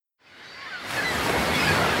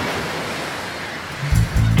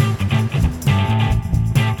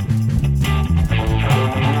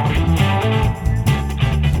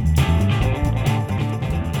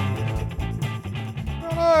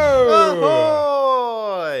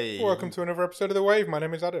welcome to another episode of The Wave. My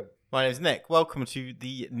name is Adam. My name is Nick. Welcome to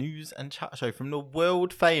the news and chat show from the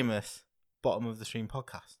world famous Bottom of the Stream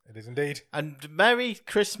podcast. It is indeed. And Merry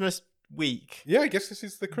Christmas week Yeah, I guess this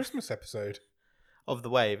is the Christmas episode of The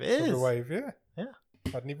Wave. It is. of The Wave, yeah. Yeah. I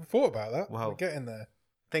hadn't even thought about that. Wow. We're getting there.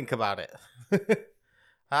 Think about it.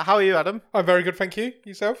 How are you, Adam? I'm very good, thank you.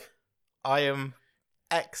 Yourself? I am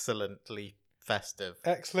excellently festive.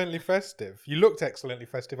 Excellently festive. You looked excellently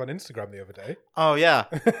festive on Instagram the other day. Oh, yeah.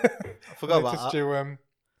 I forgot about noticed that. you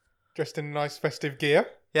dressed in nice festive gear.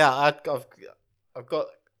 Yeah, I've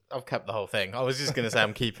kept the whole thing. I was just going to say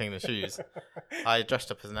I'm keeping the shoes. I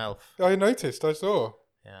dressed up as an elf. I noticed, I saw.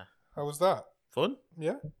 Yeah. How was that? Fun?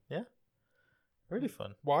 Yeah. Really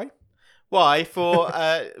fun. Why? Why? For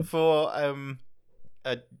a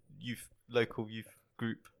local youth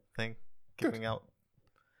group thing, Good. giving out.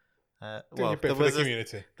 Doing a bit for the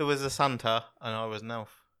community. There was a Santa and I was an elf.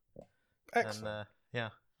 Excellent. And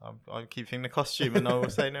I'm keeping the costume and I will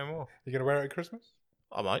say no more. You going to wear it at Christmas?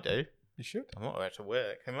 I might do. You should. I'm not wearing it to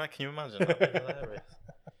work. Can you imagine? That would be hilarious.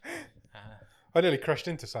 I nearly crashed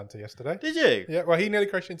into Santa yesterday. Did you? Yeah, well, he nearly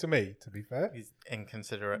crashed into me, to be fair. He's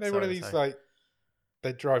inconsiderate. You know, one of these, like,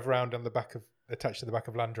 they drive around on the back of, attached to the back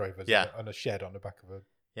of Land Rovers. Yeah. On a shed on the back of a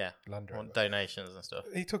Land Rover. Want donations and stuff.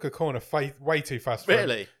 He took a corner way too fast for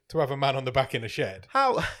Really? him to have a man on the back in a shed.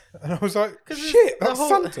 How? And I was like, 'Cause shit, the that's whole-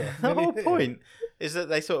 Santa. The Nearly whole hit him. point is that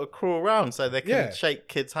they sort of crawl around so they can Yeah. shake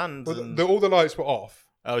kids' hands. Well, and... all the lights were off.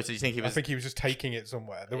 Oh, so you think he I was... think he was just taking it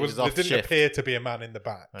somewhere. There He was there off didn't shift. appear to be a man in the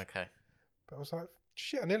back. Okay. But I was like,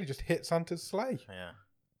 shit, I nearly just hit Santa's sleigh. Yeah.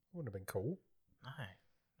 Wouldn't have been cool. No,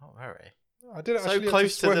 not very. I did So actually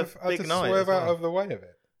close to the swerve, I had big to night swerve as out well. of the way of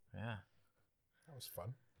it. Yeah. That was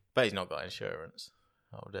fun. But he's not got insurance.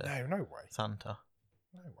 Oh, dear. No way. Santa.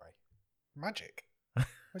 No way. Magic. Why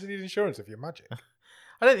do you need insurance if you're magic?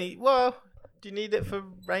 I don't think... Well, do you need it for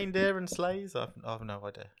reindeer and sleighs? I have no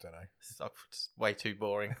idea. Don't know. This is it's way too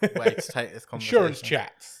boring way to take this conversation. Insurance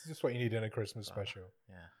chats. Just what you need in a Christmas special.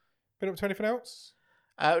 Yeah. Been up to anything else?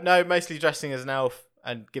 No, mostly dressing as an elf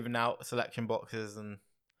and giving out selection boxes, and it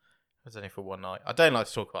was only for one night. I don't like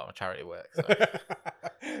to talk about my charity work. So.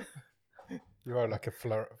 You are like a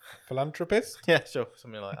philanthropist? Yeah, sure,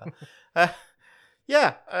 something like that.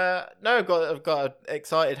 No, I've got an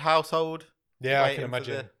excited household. Yeah, I Waiting can for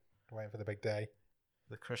imagine. Waiting for the big day.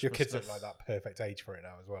 The Christmas. Your kids look stuff. like that perfect age for it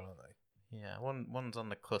now as well, aren't they? Yeah, one's on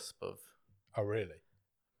the cusp of Oh, really?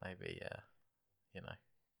 maybe,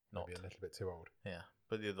 not. Maybe a little bit too old. Yeah,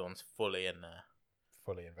 but the other one's fully in there.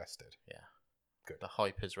 Fully invested. Yeah, Good. The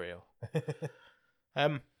hype is real.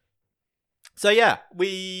 So yeah,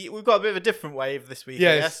 we've got a bit of a different wave this week. Yeah,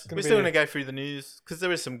 I it's guess gonna we're be still a- going to go through the news because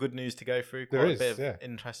there is some good news to go through. Quite There a is, bit of yeah.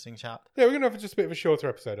 interesting chat. Yeah, we're going to have just a bit of a shorter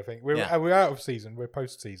episode, I think. We're out of season. We're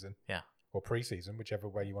post-season. Yeah. Or pre-season, whichever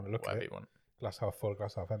way you want to look Whatever at it. you want. Glass half full,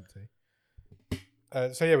 glass half empty.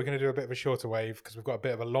 So yeah, we're going to do a bit of a shorter wave because we've got a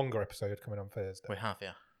bit of a longer episode coming on Thursday. We have,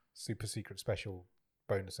 yeah. Super secret special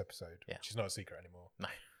bonus episode, Yeah. which is not a secret anymore. No.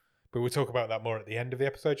 But we'll talk about that more at the end of the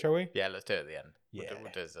episode, shall we? Yeah, let's do it at the end. Yeah.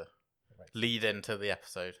 We'll do as a lead into the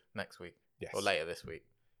episode next week Yes. or later this week.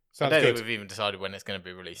 Sounds I don't good. think we've even decided when it's going to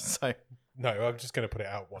be released. So No, I'm just going to put it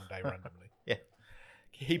out one day randomly.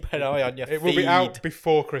 keep an eye on your It will be out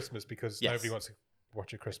before Christmas because Yes. nobody wants to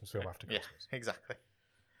watch a Christmas film after Yeah, Christmas. exactly.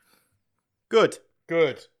 Good.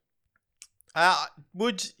 Good.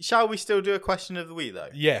 Shall we still do a question of the week though?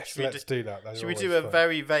 Yes, Should we let's do that. That's Should we always do a fun.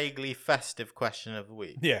 very vaguely festive question of the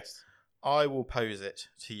week? Yes. I will pose it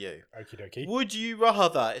to you. Okie dokie. Would you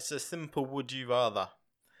rather? It's a simple would you rather.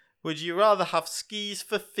 Would you rather have skis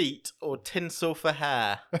for feet or tinsel for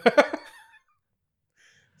hair?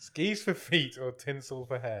 Skis for feet or tinsel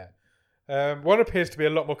for hair? One appears to be a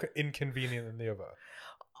lot more inconvenient than the other.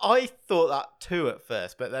 I thought that too at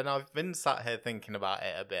first, but then I've been sat here thinking about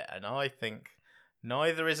it a bit, and I think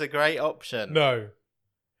neither is a great option. No.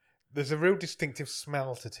 There's a real distinctive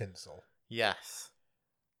smell to tinsel. Yes.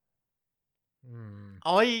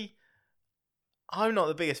 Mm. I'm not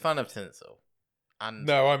the biggest fan of tinsel, and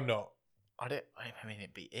No, I'm not. I mean,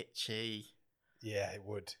 it'd be itchy. Yeah, it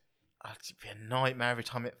would. It'd be a nightmare every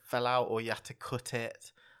time it fell out, or you had to cut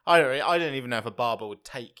it. I don't even know if a barber would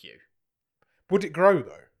take you. Would it grow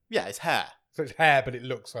though? Yeah, it's hair. So it's hair, but it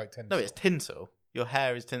looks like tinsel. No, it's tinsel. Your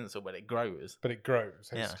hair is tinsel, but it grows. But it grows.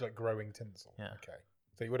 So Yeah. it's like growing tinsel. Yeah. Okay.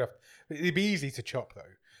 So you would have. It'd be easy to chop though,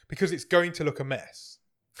 because it's going to look a mess.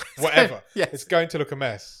 Whatever. Yes. It's going to look a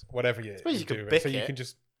mess. Whatever you suppose you do could with it. So bick you it. can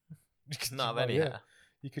just. Not have well, any yeah. hair.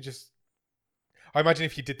 You could just. I imagine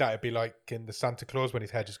if you did that, it'd be like in the Santa Claus when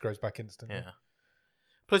his hair just grows back instantly. Yeah.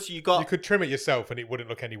 Plus, you You could trim it yourself and it wouldn't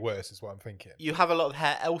look any worse, is what I'm thinking. have a lot of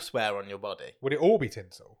hair elsewhere on your body. Would it all be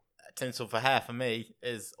tinsel? Tinsel for hair for me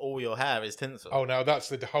is all your hair is tinsel. Oh, now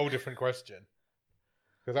that's a whole different question.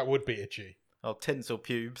 Because that would be itchy. Oh, tinsel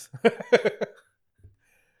pubes.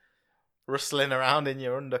 Rustling around in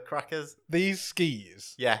your undercrackers. These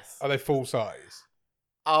skis, Yes. are they full size?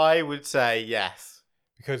 I would say yes.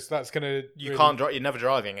 Because that's going to... You can't drive. You're never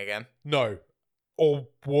driving again. No. Or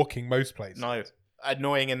walking most places. No.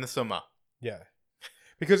 Annoying in the summer. Yeah.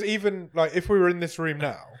 Because even, like, if we were in this room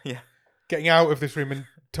now, Yeah. getting out of this room and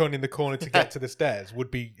turning the corner to get to the stairs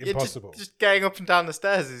would be Yeah, impossible. just getting up and down the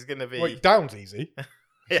stairs is going to be. Wait, down's easy.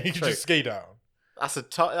 Yeah, You can true. just ski down. That's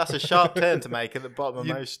a sharp turn to make at the bottom of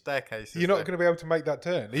most staircases. You're not though. going to be able to make that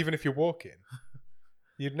turn, even if you're walking.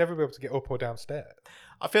 You'd never be able to get up or downstairs.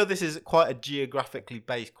 I feel this is quite a geographically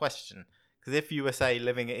based question because if you were, say,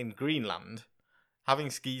 living in Greenland,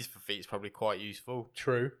 having skis for feet is probably quite useful.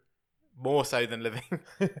 True. More so than living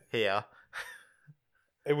here.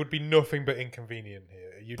 It would be nothing but inconvenient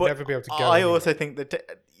here. You'd But never be able to go. I anywhere. also think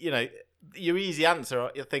that, your easy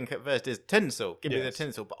answer, you think at first, is tinsel. Give me the Yes.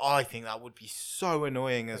 tinsel. But I think that would be so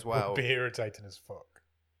annoying as well. It would be irritating as fuck.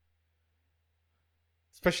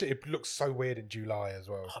 Especially, it looks so weird in July as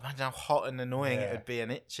well. Oh, imagine how hot and annoying it Yeah. would be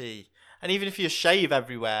and itchy. And even if you shave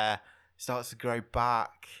everywhere, it starts to grow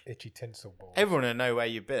back. Itchy tinsel balls. Everyone will know where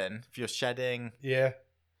you've been. If you're shedding, Yeah.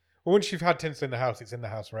 Well, once you've had tinsel in the house, it's in the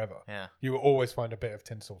house forever. yeah. You will always find a bit of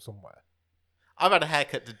tinsel somewhere. I've had a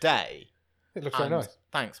haircut today. It looks very and- nice.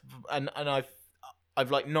 Thanks. And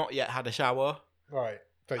I've like not yet had a shower. Right.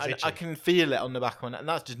 So it's And itchy. I can feel it on the back of my neck, and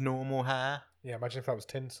that's just normal hair. Yeah, imagine if that was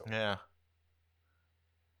tinsel. Yeah.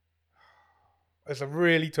 It's a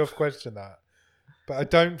really tough question, that. But I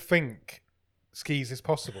don't think skis is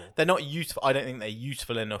possible. They're not useful. I don't think they're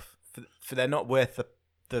useful enough for they're not worth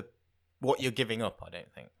the what you're giving up. I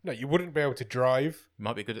don't think. No, you wouldn't be able to drive. You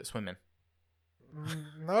might be good at swimming.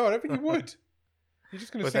 No, I don't think you would. You're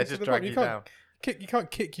just going to Would they sink to just the drag bottom. you can't down? You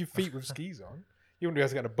can't kick your feet with skis on. You wouldn't be able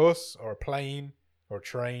to get on a bus or a plane or a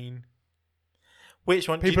train. Which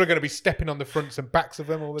one? People are going to be stepping on the fronts and backs of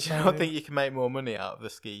them all the Do you time. not think you can make more money out of the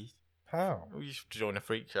ski? How? Well, you should join a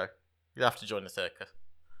freak show. You have to join a circus.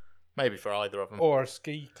 Maybe for either of them. Or a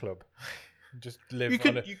ski club. Just live you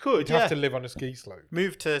on a... could. You could. You'd Yeah. have to live on a ski slope.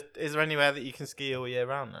 Move to. Is there anywhere that you can ski all year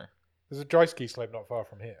round though? There's a dry ski slope not far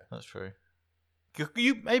from here. That's true.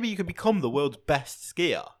 Maybe you could become the world's best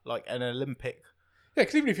skier, like an Olympic. Yeah,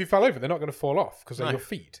 because even if you fell over, they're not going to fall off because they're No. your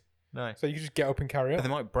feet. No, So you can just get up and carry but they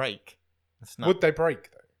on. might break. It's not. Would they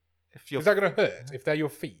break, though? If you're, Is that going to hurt if they're your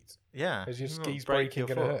feet? yeah, is your you might skis break breaking your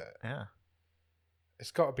gonna foot. hurt? Yeah.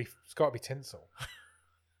 It's got to be tinsel.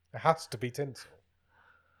 It has to be tinsel.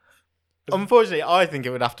 Unfortunately, I think it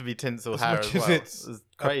would have to be tinsel As hair much as as well. it's As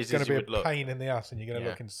crazy going as to you be would a look. pain in the ass and you're going to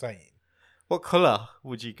Yeah. look insane. What colour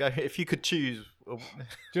would you go if you could choose? Do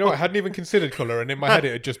you know what? I hadn't even considered colour, and in my head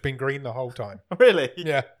it had just been green the whole time. Really?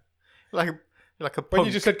 Yeah. Like a punk. When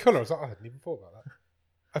you just said colour, I was like, I hadn't even thought about that.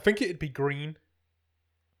 I think it'd be green.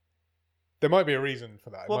 There might be a reason for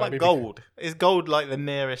that. It What might about be gold? Is gold like the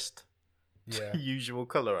nearest Yeah. usual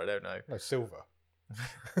colour? I don't know. No, silver.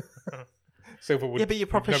 Silver would. Yeah, but you're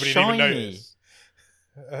proper nobody shiny. Even notice.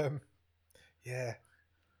 Yeah.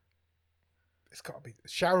 It's got to be.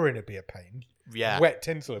 Showering would be a pain. Yeah. Wet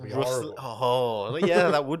tinsel would be Rustle- horrible. Oh, yeah,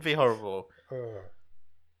 that would be horrible. Ugh.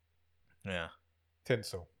 Yeah.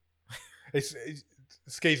 Tinsel. It's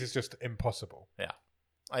skis is just impossible.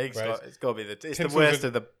 I think Whereas it's got to be it's the tinsel's worst a-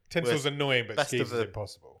 of the Tinsel's worst- annoying, but best skis of is the-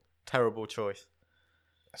 impossible. terrible choice.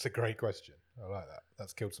 That's a great question. I like that.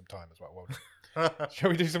 That's killed some time as well. Well done. Shall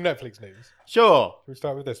we do some Netflix news? Sure. Shall we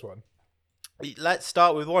start with this one? Let's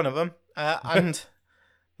start with one of them. And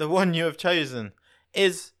the one you have chosen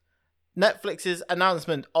is Netflix's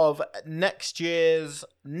announcement of next year's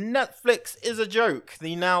Netflix is a Joke,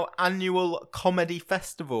 the now annual comedy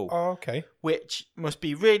festival, Oh, okay. which must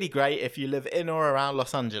be really great if you live in or around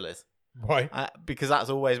Los Angeles, Why? because that's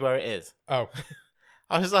always where it is. Oh,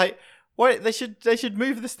 I was like, what? They should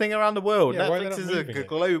move this thing around the world. Yeah, why are they Netflix not is moving a it?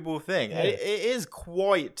 global thing. Yeah. It is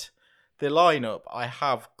quite the lineup, I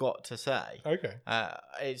have got to say. okay.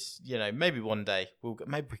 It's maybe one day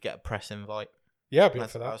maybe we get a press invite. Yeah, I'll be up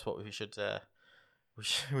for that. That's what we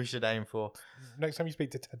should aim for. Next time you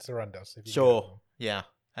speak to Ted Sarandos. If you Sure. Yeah.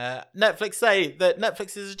 Netflix say that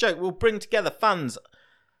Netflix is a Joke will bring together fans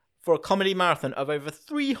for a comedy marathon of over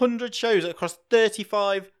 300 shows across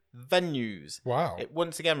 35 venues. Wow. It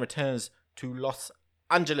once again returns to Los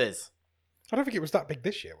Angeles. I don't think it was that big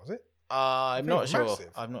this year, was it? I'm think not it's sure. massive.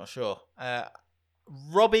 I'm not sure.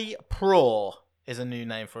 Robbie Pror is a new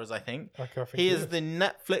name for us, I think. Okay, I think He it is the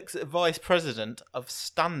Netflix vice president of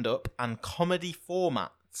stand-up and comedy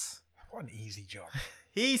formats. What an easy job.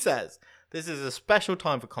 He says This is a special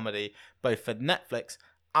time for comedy, both for Netflix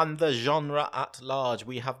and the genre at large.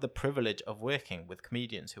 We have the privilege of working with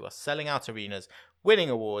comedians who are selling out arenas, winning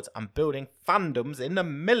awards, and building fandoms in the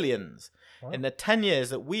millions. Wow. In the 10 years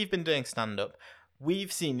that we've been doing stand-up,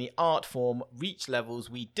 we've seen the art form reach levels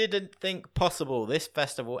we didn't think possible. This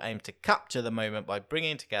festival aimed to capture the moment by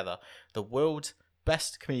bringing together the world's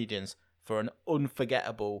best comedians for an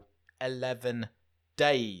unforgettable 11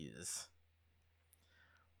 days.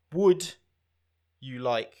 Would you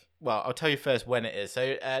like... Well, I'll tell you first when it is.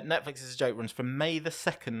 So Netflix is a Joke runs from May the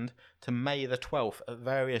 2nd to May the 12th at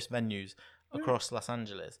various venues across Los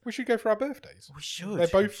Angeles. We should go for our birthdays. We should. They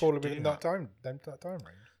both We fall should within do that time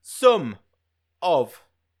range. Some of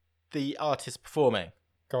the artists performing: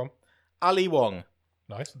 Go on. Ali Wong,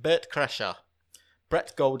 Nice. Bert Kreischer,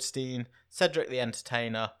 Brett Goldstein, Cedric the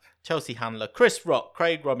Entertainer, Chelsea Handler, Chris Rock,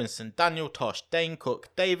 Craig Robinson, Daniel Tosh, Dane Cook,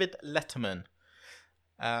 David Letterman,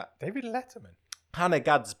 David Letterman. Hannah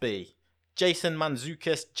Gadsby, Jason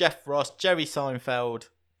Mantzoukas, Jeff Ross, Jerry Seinfeld,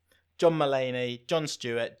 John Mulaney, Jon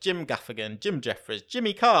Stewart, Jim Gaffigan, Jim Jeffries,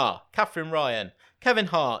 Jimmy Carr, Catherine Ryan, Kevin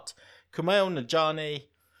Hart, Kumail Nanjiani,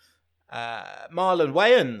 Marlon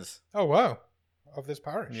Wayans. Oh, wow. Of this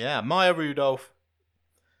parish. Yeah, Maya Rudolph,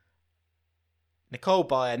 Nicole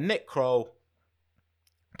Byer, Nick Kroll,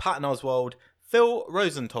 Patton Oswalt, Phil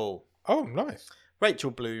Rosenthal, Oh, nice.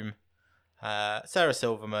 Rachel Bloom, Sarah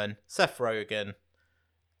Silverman, Seth Rogen,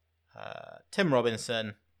 Tim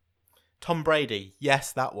Robinson, Tom Brady.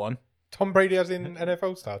 Yes, that one. Tom Brady as in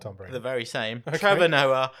NFL star Tom Brady. The very same. Okay. Trevor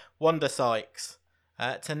Noah, Wanda Sykes.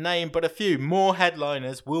 To name but a few, more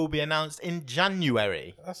headliners will be announced in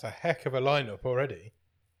January. That's a heck of a lineup already.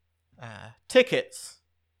 Tickets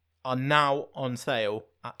are now on sale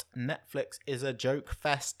at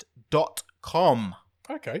netflixisajokefest.com.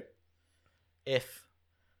 Okay. If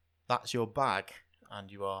that's your bag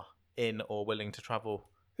and you are in or willing to travel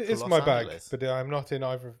It to is Los my bag, Angeles. but I'm not in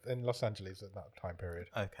either in Los Angeles at that time period,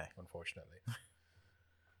 Okay. unfortunately.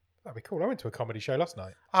 That'd be cool. I went to a comedy show last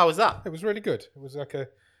night. How was that? It was really good. It was like a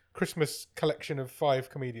Christmas collection of 5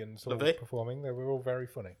 comedians all Lovely. performing. They were all very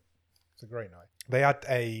funny. It's a great night. They had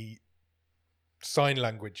a sign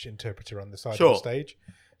language interpreter on the side of Sure. the stage.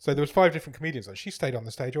 So there was 5 different comedians and she stayed on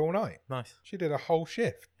the stage all night. Nice. She did a whole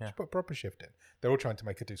shift. Yeah. She put a proper shift in. They're all trying to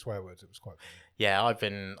make her do swear words. It was quite funny. Yeah, I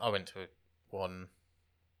went to one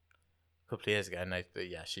a couple of years ago and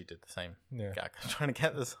she did the same Yeah. gag. I'm trying to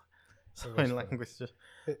get this It was sign fun. language.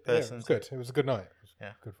 It person. was good. It was a good night. It was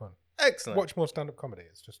Yeah. good fun. Excellent. Watch more stand-up comedy.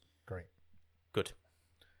 It's just great. Good.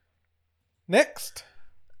 Next.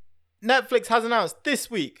 Netflix has announced this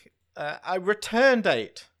week a return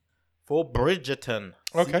date for Bridgerton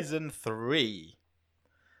Okay. season 3.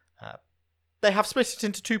 They have split it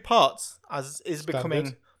into 2 parts, as is becoming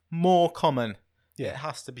Standard. more common. Yeah. It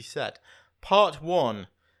has to be said. Part 1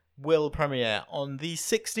 will premiere on the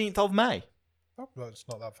 16th of May, Oh, well, it's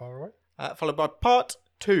not that far away. followed by Part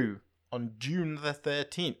 2 on June the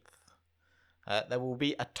 13th. There will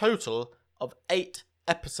be a total of 8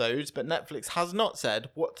 episodes, but Netflix has not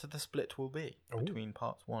said what the split will be Ooh. between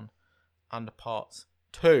parts 1 and parts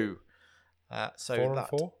 2. So 4 and that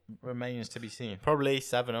 4? remains to be seen. Probably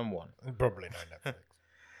 7 and 1. Probably no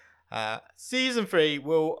Netflix. Season 3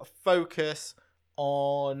 will focus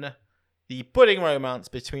on the budding romance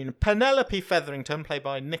between Penelope Featherington, played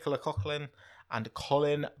by Nicola Coughlan, and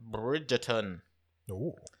Colin Bridgerton.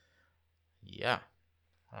 Ooh. Yeah.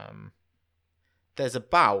 There's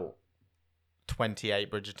about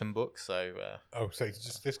 28 Bridgerton books, so So it's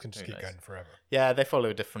just this can just Who keep knows? going forever. yeah, they follow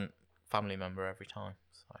a different family member every time.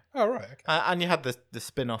 So. Oh, right. Okay. And you had the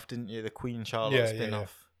spin-off, didn't you? The Queen Charlotte Yeah, yeah,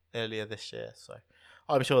 spin-off earlier this year. So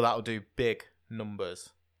I'm sure that'll do big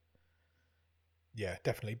numbers. Yeah,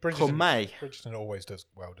 definitely. Come May. Bridgerton always does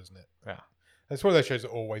well, doesn't it? Yeah. It's one of those shows that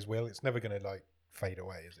always will. It's never going to like fade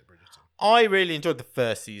away, is it, Bridgerton? I really enjoyed the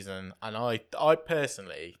first season, and I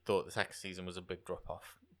personally thought the second season was a big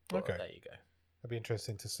drop-off. But Okay. there you go. It'd be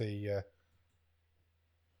interesting to see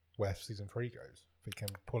where season 3 goes. If we can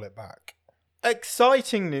pull it back.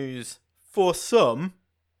 Exciting news for some.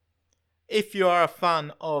 If you are a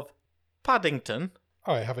fan of Paddington,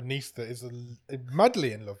 I have a niece that is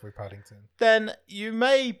madly in love with Paddington. then you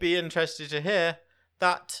may be interested to hear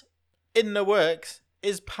that in the works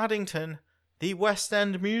is Paddington, the West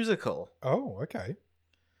End musical. Oh, okay.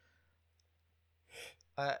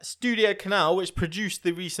 Studio Canal, which produced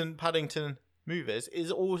the recent Paddington movies,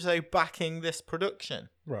 is also backing this production,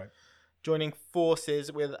 Right. joining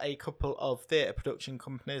forces with a couple of theatre production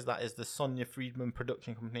companies, that is the Sonia Friedman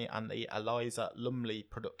Production Company and the Eliza Lumley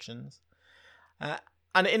Productions.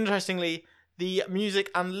 And interestingly, the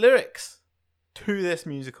music and lyrics to this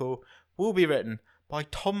musical will be written by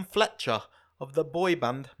Tom Fletcher of the boy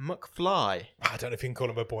band McFly. I don't know if you can call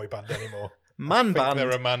them a boy band anymore. Man band.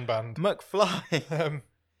 They're a man band. McFly.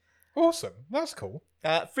 Awesome. That's cool.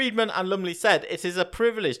 Friedman and Lumley said, "It is a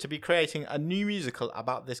privilege to be creating a new musical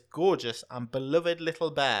about this gorgeous and beloved little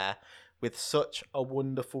bear with such a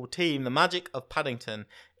wonderful team. The magic of Paddington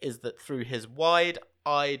is that through his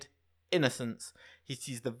wide-eyed innocence, he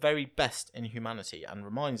sees the very best in humanity and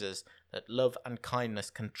reminds us that love and kindness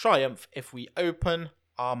can triumph if we open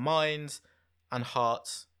our minds and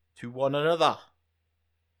hearts to one another."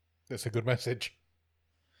 That's a good message.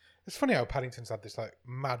 It's funny how Paddington's had this like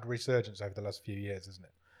mad resurgence over the last few years, isn't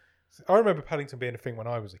it? I remember Paddington being a thing when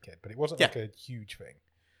I was a kid, but it wasn't like a huge thing.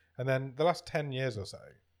 And then the last 10 years or so,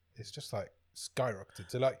 it's just like skyrocketed.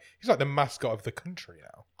 So like he's like the mascot of the country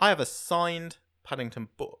now. I have a signed Paddington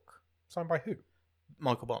book. Signed by who?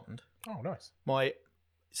 Michael Bond. Oh, nice. My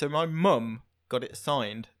mum got it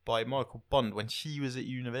signed by Michael Bond when she was at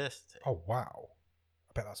university. Oh, wow.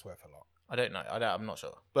 I bet that's worth a lot. I don't know. I'm not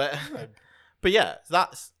sure. But No. but yeah,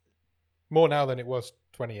 that's More now than it was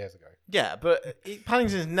 20 years ago. yeah. But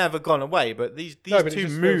Paddington's never gone away. But these No, but it two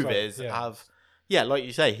just feels movies like, yeah. have like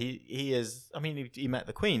you say, he is. I mean, he met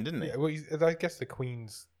the Queen, didn't he? Yeah, well, I guess the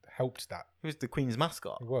Queen's helped that. He was the Queen's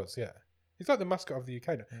mascot. He was, yeah. He's like the mascot of the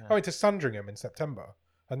UK now. Yeah. I went to Sandringham in September,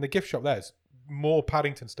 and the gift shop there's more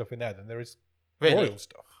Paddington stuff in there than there is Really? royal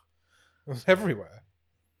stuff. It was everywhere.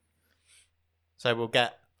 So we're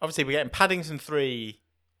getting Paddington 3.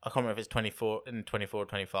 I can't remember if it's 24 or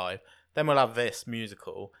 25. Then we'll have this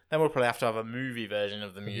musical. Then we'll probably have to have a movie version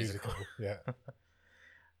of the musical. Yeah.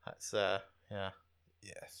 That's yeah.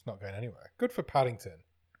 Yeah, it's not going anywhere. Good for Paddington.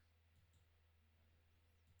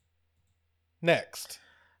 Next.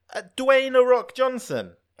 Dwayne "The Rock"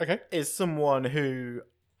 Johnson Okay. is someone who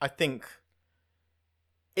I think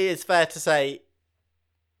it is fair to say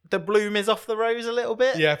the bloom is off the rose a little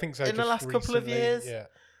bit. Yeah, I think so. In the just last couple of recently, years. Yeah.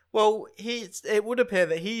 Well, it would appear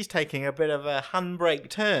that he's taking a bit of a handbrake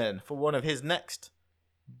turn for one of his next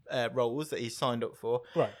roles that he's signed up for.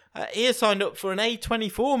 Right. He has signed up for an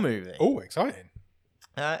A24 movie Oh, exciting.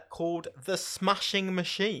 called The Smashing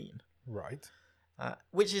Machine, Right.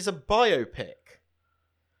 which is a biopic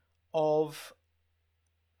of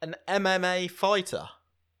an MMA fighter.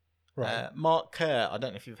 Right. Mark Kerr. I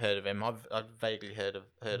don't know if you've heard of him. I've vaguely heard of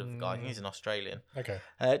the guy. I think he's an Australian. Okay.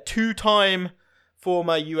 Two-time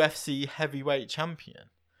former UFC heavyweight champion.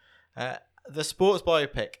 The sports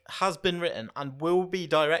biopic has been written and will be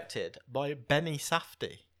directed by Benny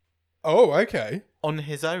Safdie Oh, okay. on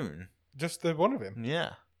his own. Just the one of him.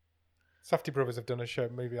 Yeah. Safdie brothers have done a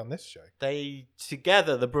movie on this show. They,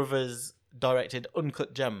 together, the brothers directed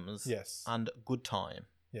Uncut Gems Yes. and Good Time.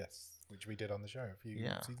 Yes. Which we did on the show a few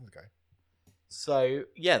seasons ago. So,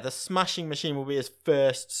 yeah, The Smashing Machine will be his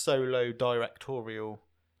first solo directorial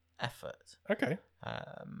effort. Okay.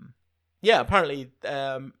 Apparently,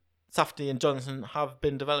 Safdie and Johnson have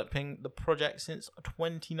been developing the project since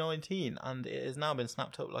 2019, and it has now been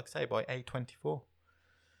snapped up, like I say, by A24.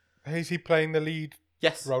 Is he playing the lead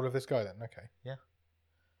Yes. role of this guy then? Okay. Yeah.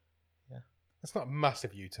 That's not a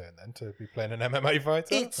massive U-turn then to be playing an MMA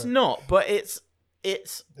fighter. It's not, but it's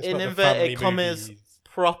It's in not the inverted family commas movies.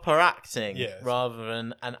 proper acting Yes. rather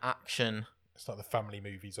than an action. It's not the family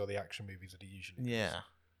movies or the action movies that he usually does. Yeah.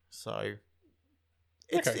 So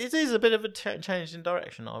Okay. it is a bit of a change in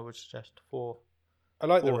direction, I would suggest, for I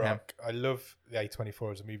like The For him. Rock. I love the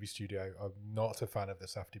A24 as a movie studio. I'm not a fan of the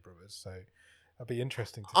Safdie brothers, so it'll be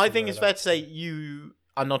interesting to see. I think where it's fair that- to say you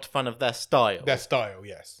are not a fan of their style. Their style,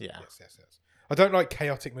 yes. Yeah. Yes. I don't like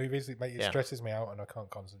chaotic movies. It Yeah. stresses me out and I can't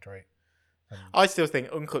concentrate. I still think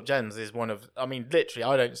Uncut Gems is one of. I mean, literally,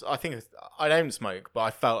 I don't smoke, but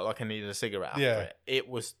I felt like I needed a cigarette after Yeah. it. It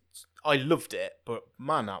was. I loved it, but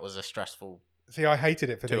man, that was a stressful. See, I hated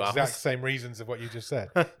it for the 2 exact hours. same reasons of what you just said.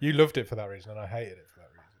 You loved it for that reason, and I hated it for that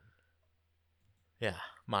reason. Yeah,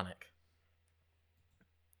 manic.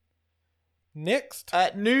 Next.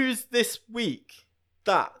 News this week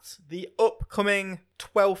that the upcoming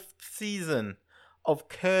 12th season of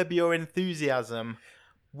Curb Your Enthusiasm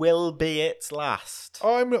will be its last.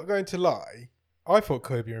 I'm not going to lie. I thought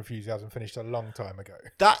Curb Your Enthusiasm finished a long time ago.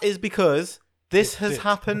 That is because this It has did.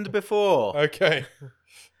 happened before. Okay.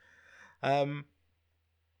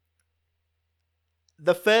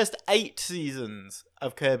 The first 8 seasons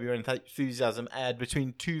of Curb Your Enthusiasm aired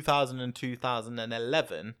between 2000 and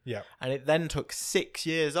 2011, Yeah. and it then took 6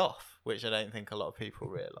 years off, which I don't think a lot of people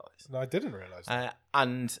realise. No, I didn't realise that.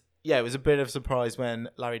 And yeah, it was a bit of a surprise when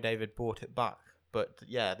Larry David brought it back. But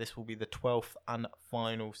yeah, this will be the 12th and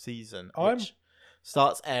final season, which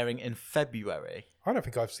starts airing in February. I don't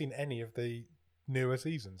think I've seen any of the newer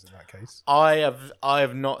seasons in that case. I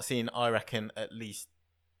have not seen, I reckon, at least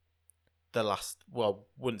the last, well,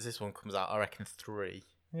 once this one comes out, I reckon 3.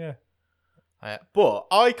 Yeah. But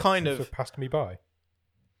I kind Sort of passed me by.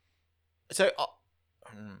 so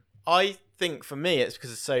I think for me it's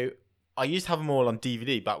because I used to have them all on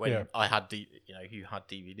DVD back when I had you had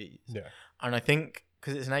DVDs. Yeah. And I think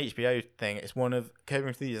because it's an HBO thing, it's one of Curb Your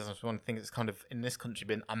Enthusiasm is one of the things that's kind of in this country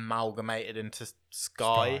been amalgamated into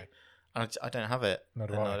Sky. And I don't have it. Nor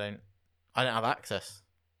do and I. I don't have access.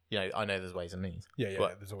 I know there's ways and means. Yeah,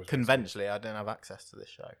 but there's always conventionally I don't have access to this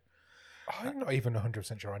show. I'm not even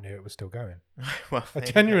 100% sure I knew it was still going. Well, I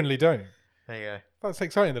genuinely don't. There you go. That's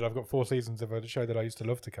exciting that I've got 4 seasons of a show that I used to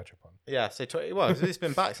love to catch up on. Yeah, so it's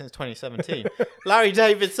been back since 2017. Larry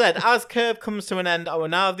David said, "As Curb comes to an end, I will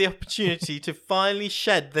now have the opportunity to finally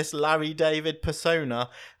shed this Larry David persona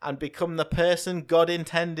and become the person God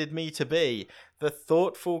intended me to be. The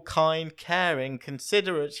thoughtful, kind, caring,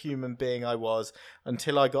 considerate human being I was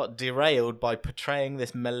until I got derailed by portraying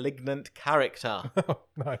this malignant character."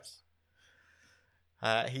 Nice.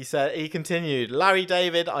 He continued, "Larry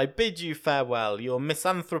David, I bid you farewell. Your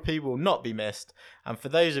misanthropy will not be missed. And for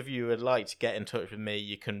those of you who would like to get in touch with me,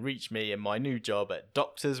 you can reach me in my new job at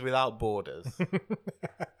Doctors Without Borders."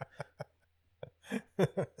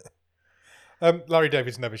 Larry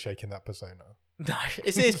David's never shaken that persona. No,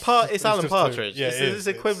 it's Alan Partridge. Yeah, it's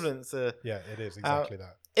equivalent to... Yeah, it is exactly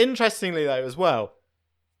that. Interestingly, though, as well,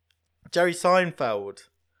 Jerry Seinfeld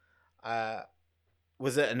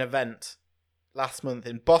was at an event last month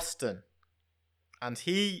in Boston, and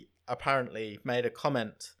he apparently made a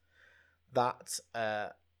comment that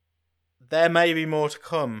there may be more to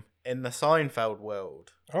come in the Seinfeld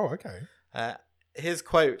world. Oh, okay. His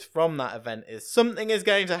quote from that event is, "Something is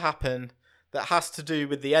going to happen that has to do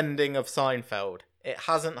with the ending of Seinfeld. It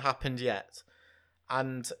hasn't happened yet.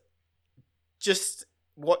 And just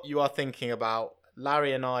what you are thinking about,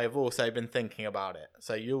 Larry and I have also been thinking about it.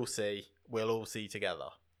 So you'll see, we'll all see together."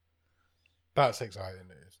 That's exciting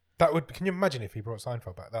news. Can you imagine if he brought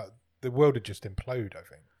Seinfeld back? The world would just implode, I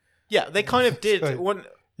think. Yeah, they kind of did.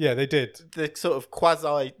 Yeah, they did. The sort of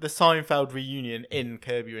the Seinfeld reunion in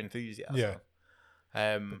Curb Your Enthusiasm. Yeah.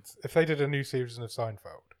 If they did a new season of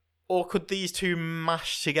Seinfeld. Or could these two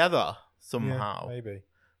mash together somehow? Yeah,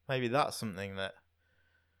 Maybe that's something that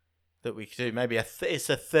we could do. Maybe it's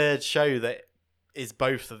a third show that is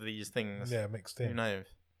both of these things. Yeah, mixed in. Who knows?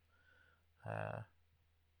 Yeah.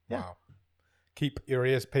 Wow. Keep your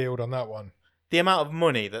ears peeled on that one. The amount of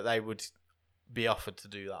money that they would be offered to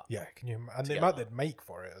do that. Yeah, and the amount they'd make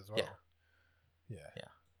for it as well. Yeah.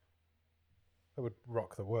 That would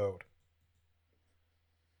rock the world.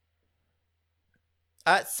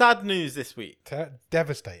 Sad news this week.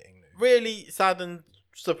 Devastating news. Really sad and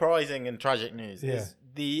surprising and tragic news is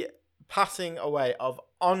the passing away of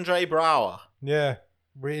Andre Braugher. Yeah,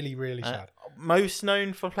 really, really sad. Most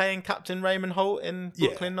known for playing Captain Raymond Holt in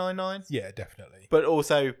Brooklyn Nine-Nine. Yeah, definitely. But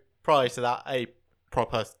also, prior to that, a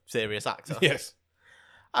proper serious actor. Yes.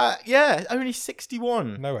 Only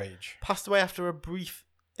 61. No age. Passed away after a brief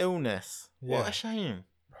illness. Yeah. What a shame.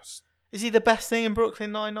 Is he the best thing in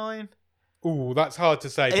Brooklyn Nine-Nine? Ooh, that's hard to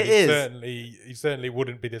say. But he certainly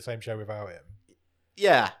wouldn't be the same show without him.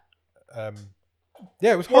 Yeah.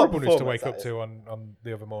 It was horrible news to wake up to on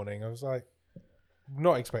the other morning. I was like,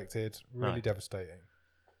 not expected. Really devastating.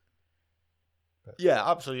 But, yeah,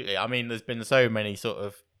 absolutely. I mean, there's been so many sort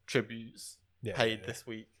of tributes paid this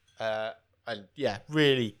week. And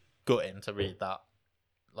really gutting to read that.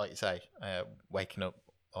 Like you say, waking up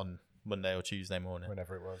on Monday or Tuesday morning.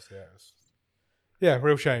 Whenever it was, yeah.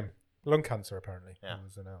 Real shame. Lung cancer, apparently,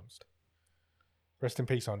 was announced. Rest in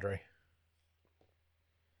peace, Andre. Is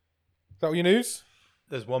that all your news?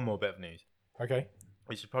 There's one more bit of news. Okay.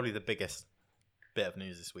 Which is probably the biggest bit of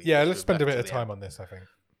news this week. Yeah, let's spend a bit of time on this, I think.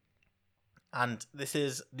 And this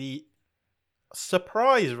is the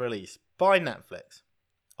surprise release by Netflix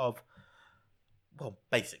of, well,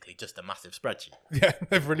 basically just a massive spreadsheet. Yeah,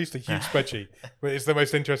 they've released a huge spreadsheet. But it's the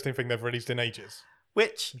most interesting thing they've released in ages.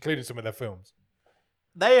 Which, including some of their films,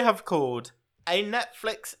 they have called a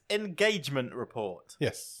Netflix engagement report.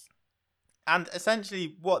 Yes. And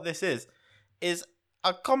essentially what this is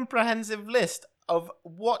a comprehensive list of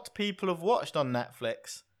what people have watched on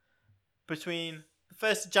Netflix between the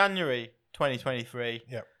 1st of January 2023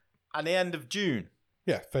 and the end of June.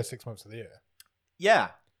 Yeah, first 6 months of the year. Yeah.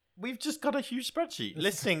 We've just got a huge spreadsheet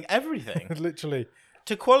listing everything. Literally.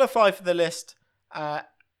 To qualify for the list,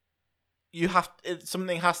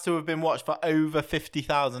 something has to have been watched for over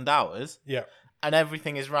 50,000 hours. Yeah. And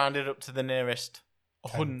everything is rounded up to the nearest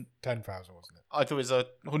 10,000, wasn't it? I thought it was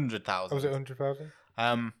 100,000. Was it 100,000?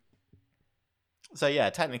 So yeah,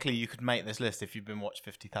 technically you could make this list if you've been watched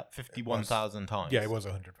 51,000 times. Yeah, it was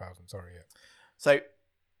 100,000. Sorry, yeah. So,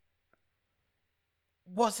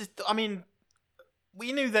 what's this? I mean,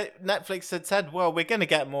 we knew that Netflix had said, "Well, we're going to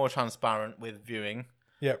get more transparent with viewing."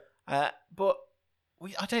 Yep. But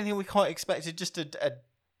I don't think we quite expected just a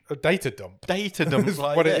data dump. Data dump That's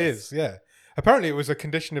like what this. it is. Yeah. Apparently, it was a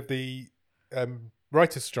condition of the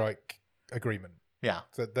writers' strike agreement. Yeah.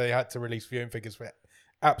 That they had to release viewing figures for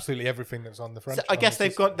absolutely everything that's on the franchise. So I guess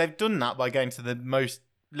they've done that by going to the most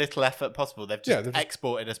little effort possible. They've just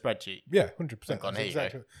exported a spreadsheet. Yeah, 100%.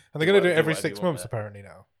 Exactly. And they're going to do it every 6 months apparently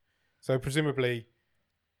now. So presumably,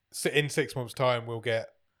 in 6 months' time, we'll get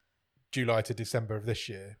July to December of this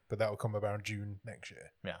year, but that will come around June next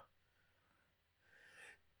year. Yeah.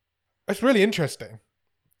 It's really interesting.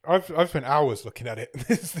 I've spent hours looking at it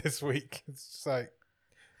this week. It's just like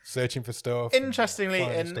searching for stuff. Interestingly,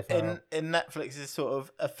 in Netflix's sort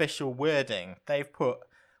of official wording, they've put,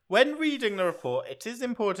 when reading the report, it is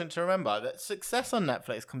important to remember that success on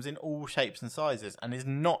Netflix comes in all shapes and sizes and is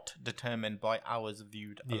not determined by hours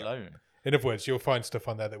viewed alone. In other words, you'll find stuff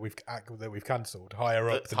on there that we've cancelled higher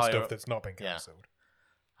up than stuff that's not been cancelled.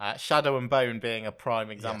 Yeah. Shadow and Bone being a prime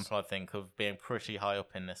example, I think, of being pretty high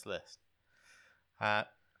up in this list.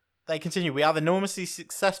 They continue. We have enormously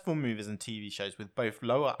successful movies and TV shows with both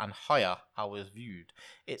lower and higher hours viewed.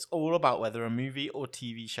 It's all about whether a movie or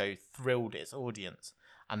TV show thrilled its audience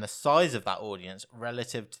and the size of that audience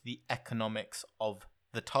relative to the economics of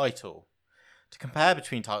the title. To compare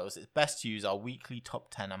between titles, it's best to use our weekly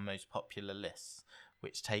top 10 and most popular lists,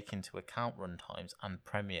 which take into account runtimes and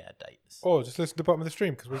premiere dates. Or just listen to the bottom of the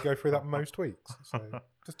stream because we go through that most weeks. So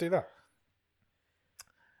just do that.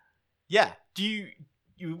 Yeah.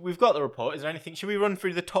 We've got the report. Is there anything? Should we run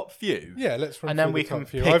through the top few? Yeah, let's run and through then we the can top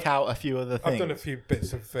few. pick out a few other things. I've done a few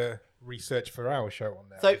bits of research for our show on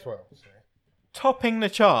there as well. So. Topping the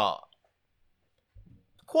chart,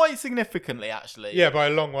 quite significantly actually. Yeah, by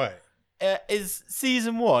a long way. Is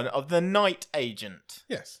season 1 of The Night Agent.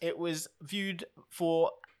 Yes. It was viewed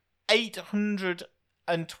for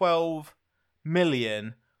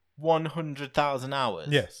 812,100,000 hours.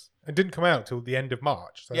 Yes. It didn't come out till the end of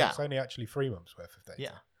March, so it's only actually 3 months worth of data.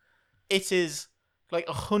 Yeah. It is like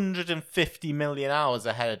 150 million hours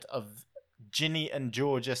ahead of Ginny and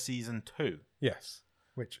Georgia season 2. Yes.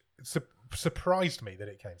 Which surprised me that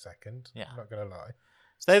it came second. Yeah. I'm not going to lie.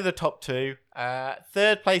 So they're the top 2.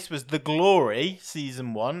 Third place was The Glory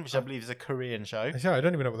season 1, which I believe is a Korean show. Yeah, I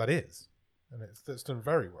don't even know what that is. And it's done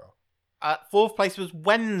very well. Fourth place was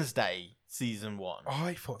Wednesday season 1. Oh,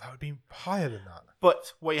 I thought that would be higher than that.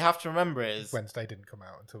 But what you have to remember is Wednesday didn't come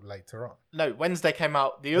out until later on. No, Wednesday came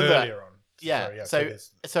out earlier on. Yeah. Sorry,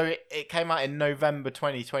 so it came out in November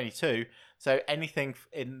 2022. So anything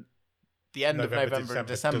in the end of November and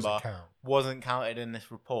December wasn't counted in this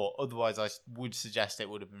report. Otherwise, I would suggest it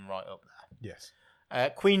would have been right up there. Yes.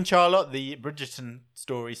 Queen Charlotte, the Bridgerton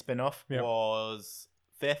story spin-off, was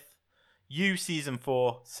 5th. You season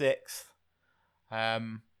 4, 6th.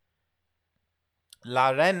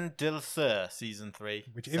 La Reine d'Ilseur season 3,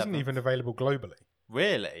 which 7th. Isn't even available globally.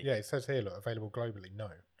 Really? Yeah, it says here, look, available globally. No.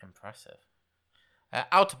 Impressive.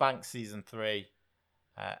 Outer Banks season 3,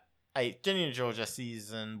 8th. Ginny and Georgia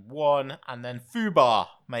season 1, and then Fubar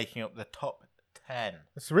making up the top 10.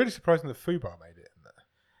 It's really surprising that Fubar made it in there.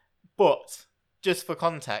 But just for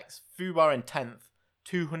context, Fubar in 10th,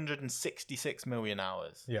 266 million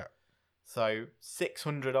hours. Yeah. So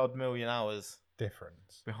 600 odd million hours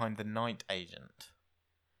difference behind The Night Agent.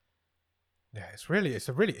 Yeah, it's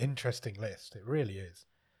a really interesting list. It really is.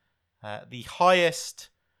 The highest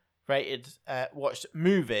rated watched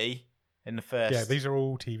movie in the first... Yeah, these are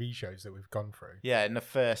all TV shows that we've gone through. Yeah, in the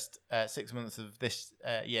first 6 months of this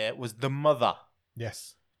year was The Mother.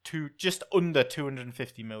 Yes. Just under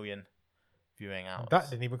 250 million viewing hours. That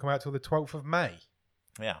didn't even come out till the 12th of May.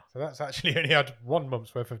 Yeah. So that's actually only had 1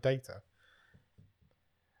 month's worth of data.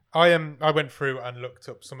 I went through and looked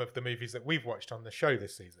up some of the movies that we've watched on the show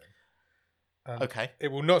this season. And okay.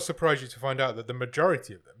 It will not surprise you to find out that the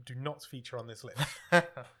majority of them do not feature on this list.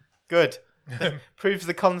 Good. Proves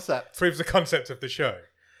the concept. Proves the concept of the show.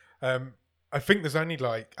 I think there's only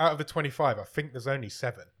out of the 25, I think there's only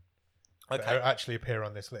 7 that actually appear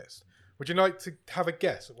on this list. Would you like to have a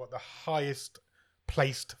guess at what the highest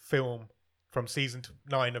placed film from season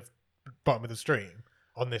 9 of Bottom of the Stream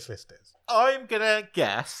on this list is? I'm going to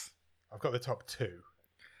guess. I've got the top 2.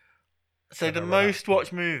 So the most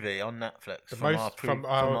watched movie on Netflix from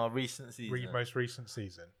our recent season. Most recent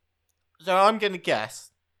season. So I'm going to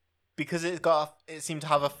guess, because it seemed to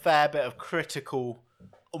have a fair bit of critical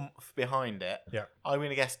oomph behind it. Yeah. I'm going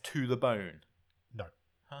to guess To the Bone. No.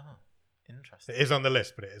 Oh, Interesting. It is on the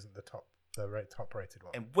list, but it isn't the top rated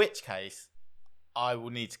one. In which case, I will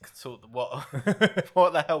need to consult what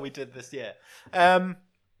the hell we did this year. It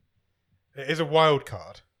is a wild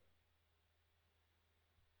card.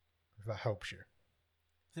 If that helps you.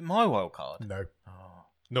 Is it my wild card? No. Oh.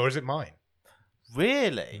 Nor is it mine.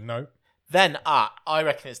 Really? No. Then, I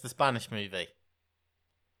reckon it's the Spanish movie.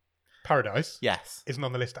 Paradise Yes. isn't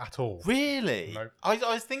on the list at all. Really? No. I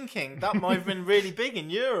was thinking that might have been really big in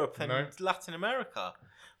Europe and No. Latin America.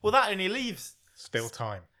 Well, that only leaves... Still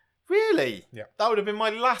time. Really? Yeah. That would have been my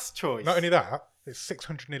last choice. Not only that, it's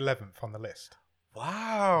 611th on the list.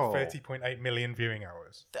 Wow. 30.8 million viewing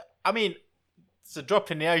hours. I mean, it's a drop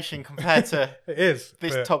in the ocean compared to It is.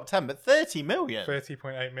 this but top 10, but 30 million.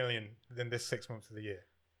 30.8 million in this 6 months of the year.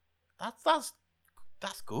 That's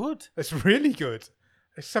good. It's really good.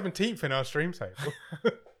 It's 17th in our stream table.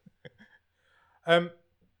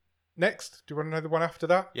 Next, do you want to know the one after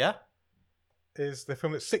that? Yeah. Is the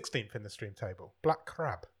film that's 16th in the stream table, Black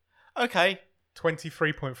Crab. Okay.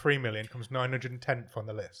 23.3 million, comes 910th on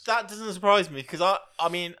the list. That doesn't surprise me because I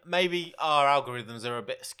mean, maybe our algorithms are a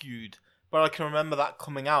bit skewed, but I can remember that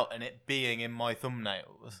coming out and it being in my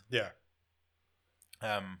thumbnails. Yeah.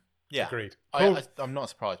 Yeah. Agreed. I'm not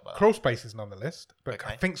surprised by that. Crawl Space isn't on the list, but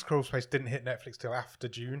Okay. I think Crawl Space didn't hit Netflix till after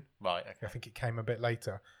June. Right. I Okay. think it came a bit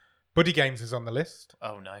later. Buddy Games is on the list.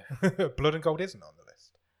 Oh no. Blood and Gold isn't on the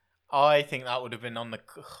list. I think that would have been on the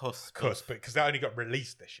cusp. But because that only got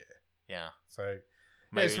released this year, Yeah. so yeah,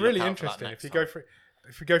 Maybe it's look really out for that interesting. next If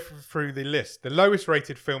you time. go through the list, the lowest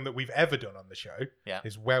rated film that we've ever done on the show Yeah.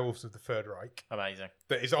 is Werewolves of the Third Reich. Amazing.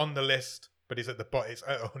 That is on the list, but is at the bottom. It's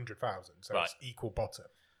at 100,000, so Right. it's equal bottom.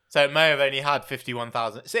 So it may have only had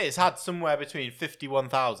 51,000. So it's had somewhere between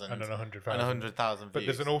 51,000 And then 100,000. and 100,000 views. But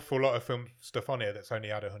there's an awful lot of film stuff on here that's only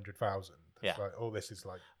had 100,000. Yeah. Like, all this is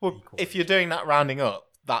like Well, equal. if you're doing that rounding up,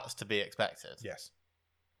 that's to be expected. Yes.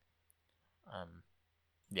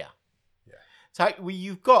 Yeah. Yeah. So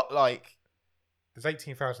you've got like There's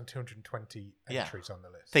 18,220 Yeah. entries on the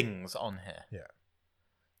list. things on here. Yeah.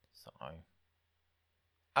 So,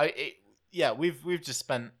 we've just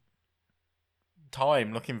spent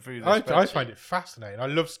time looking through this. I spreadsheet. find it fascinating. I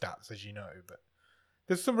love stats, as you know, but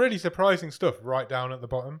there's some really surprising stuff right down at the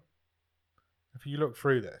bottom. If you look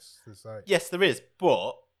through this, there's like Yes, there is,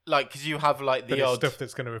 but like because you have like but the it's odd stuff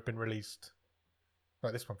that's going to have been released.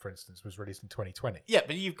 Like this one, for instance, was released in 2020. Yeah,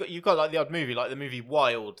 but you've got like the odd movie, like the movie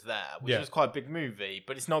Wild there, which Yeah. was quite a big movie,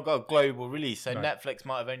 but it's not got a global release, so No. Netflix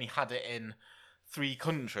might have only had it in 3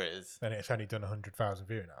 countries. And it's only done 100,000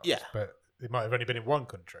 viewing hours. Yeah. But it might have only been in one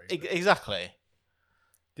country. Exactly.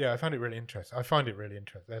 Yeah, I find it really interesting.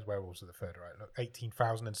 There's Werewolves of the Third Reich. Look,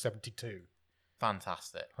 18,072.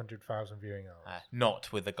 Fantastic. 100,000 viewing hours.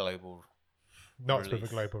 Not with a global. Not with a release.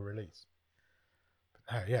 global release.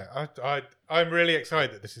 But, yeah, I'm really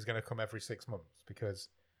excited that this is going to come every 6 months because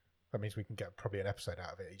that means we can get probably an episode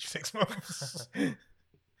out of it each 6 months.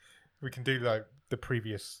 We can do like the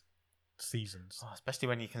previous seasons. Oh, especially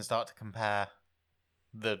when you can start to compare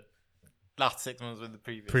the last 6 months with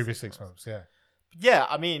the Previous 6 months, yeah. Yeah,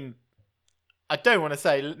 I mean, I don't want to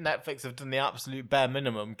say Netflix have done the absolute bare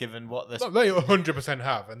minimum given what this, Well, they 100%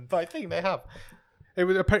 have, and but I think they have. it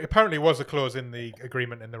was apparently was a clause in the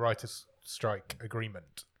agreement, in the writers' strike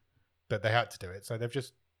agreement, that they had to do it. So they've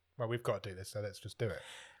just, well, we've got to do this, so let's just do it.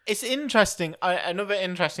 It's interesting. Another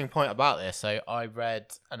interesting point about this. So I read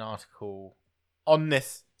an article on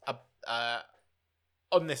this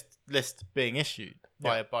list being issued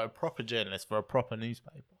by a proper journalist for a proper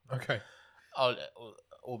newspaper. Okay.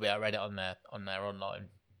 Albeit I read it on their online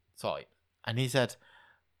site, and he said,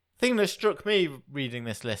 "Thing that struck me reading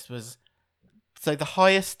this list was, so the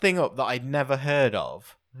highest thing up that I'd never heard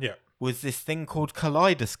of Yeah. was this thing called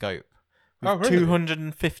Kaleidoscope with Oh, really?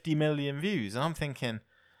 250 million views." And I'm thinking,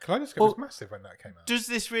 Kaleidoscope Well, was massive when that came out. does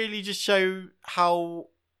this really just show how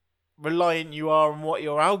reliant you are on what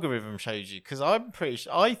your algorithm shows you? Because I'm pretty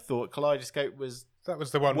sure I thought Kaleidoscope was That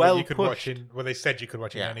was the one well where you could watch pushed. in. Well, they said you could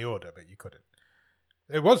watch in Yeah. any order, but you couldn't.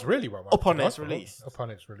 It was really well Upon marketed, its I thought. release. Upon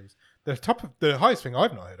its release, the highest thing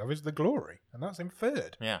I've not heard of is The Glory, and that's in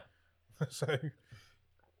third. yeah. So,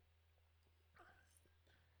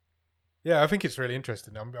 yeah, I think it's really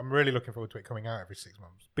interesting. I'm really looking forward to it coming out every 6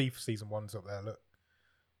 months. Beef season 1's up there. Look,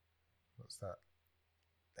 what's that?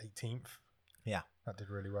 18th. Yeah. That did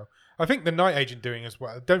really well. I think The Night Agent doing as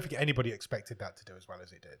well. I don't think anybody expected that to do as well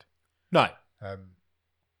as it did. No,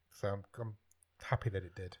 So I'm happy that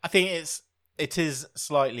it did. I think it is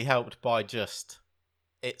slightly helped by just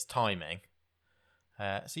its timing.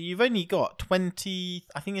 So you've only got 20.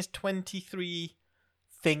 I think it's 23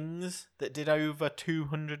 things that did over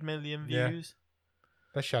 200 million Yeah. views.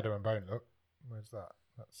 There's Shadow and Bone. Look, Where's that?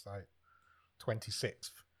 That's like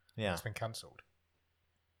 26th. Yeah. It's been cancelled.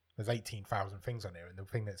 There's 18,000 things on here, and the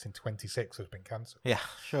thing that's in 26 has been cancelled. Yeah,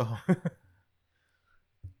 sure.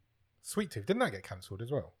 Sweet Tooth, didn't that get cancelled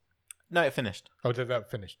as well? No, it finished. Oh, did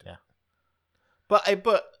that finished? Yeah.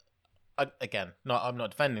 Again, I'm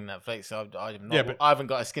not defending Netflix. So I haven't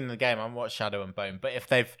got a skin in the game. I haven't watched Shadow and Bone. But if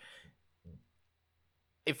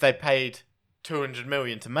they paid 200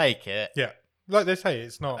 million to make it, yeah, like they say,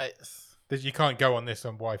 it's not. You can't go on this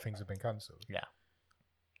on why things have been cancelled. Yeah,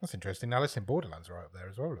 that's interesting. Alice in Borderlands are right up there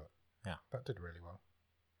as well. Look. Yeah, that did really well.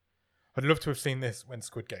 I'd love to have seen this when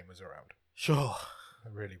Squid Game was around. Sure, I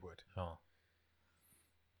really would. Sure.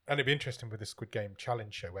 And it'd be interesting with the Squid Game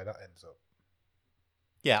challenge show where that ends up.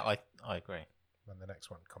 Yeah, I agree. When the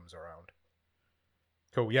next one comes around.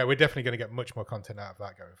 Cool. Yeah, we're definitely going to get much more content out of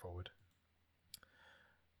that going forward.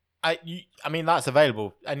 I mean, that's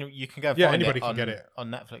available, and you can go and find anybody can get it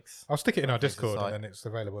on Netflix. I'll stick it in our Discord, and then it's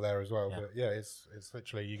available there as well. Yeah. But yeah, it's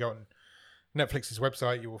literally, you go on Netflix's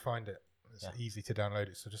website, you will find it. It's easy to download.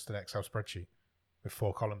 It's just an Excel spreadsheet with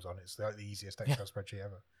 4 columns on it. It's like the easiest Excel spreadsheet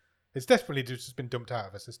ever. It's definitely just been dumped out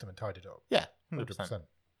of a system and tidied up. Yeah, 100%.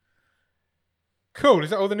 Cool. Is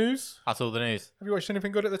that all the news? That's all the news. Have you watched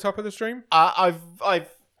anything good at the top of the stream? I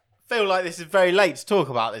feel like this is very late to talk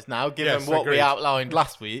about this now, given what we outlined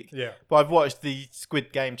last week. Yeah. But I've watched the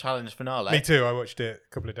Squid Game challenge finale. Me too. I watched it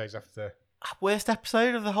a couple of days after. Worst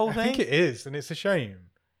episode of the whole thing? I think it is, and it's a shame.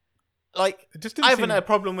 Like, it just I haven't had a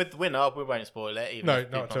problem with the winner. We won't spoil it, even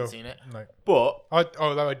if people haven't seen it. No. But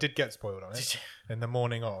although I did get spoiled on it in the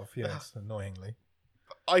morning of, yes, annoyingly.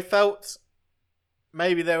 I felt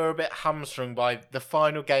maybe they were a bit hamstrung by the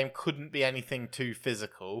final game couldn't be anything too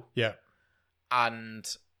physical. Yeah. And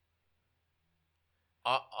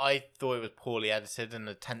I thought it was poorly edited and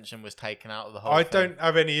the tension was taken out of the whole thing. I don't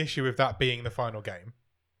have any issue with that being the final game.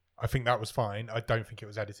 I think that was fine. I don't think it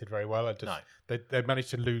was edited very well. They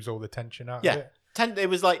managed to lose all the tension out of it. It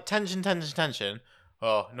was like tension.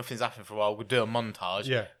 Oh, nothing's happened for a while. We'll do a montage.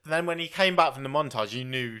 Yeah. But then when he came back from the montage, you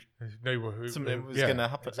knew something was going to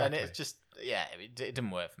happen. Exactly. And it's just, it didn't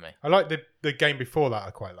work for me. I liked the game before that.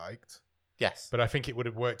 I quite liked. Yes. But I think it would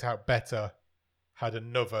have worked out better had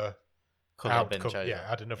another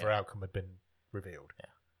outcome had been revealed. Yeah.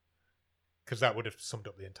 Because that would have summed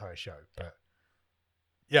up the entire show. But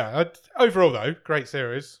yeah, overall though, great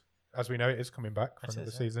series. As we know, it is coming back for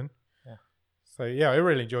another season. Yeah. So yeah, I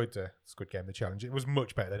really enjoyed the Squid Game, the challenge. It was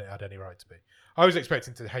much better than it had any right to be. I was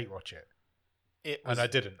expecting to hate watch it. And I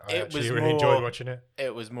didn't. I actually really enjoyed watching it.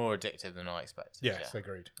 It was more addictive than I expected. Yes,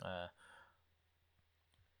 agreed.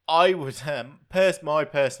 I would, my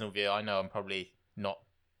personal view, I know I'm probably not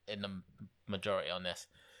in the majority on this,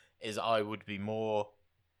 is I would be more,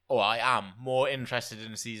 or I am more interested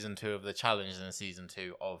in season 2 of the challenge than season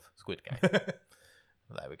 2 of Squid Game.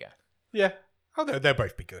 There we go. Yeah, they'll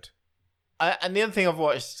both be good. And the other thing I've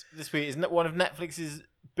watched this week is one of Netflix's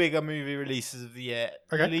bigger movie releases of the year,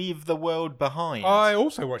 Leave the World Behind. I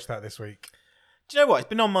also watched that this week. Do you know what? It's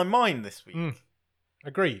been on my mind this week.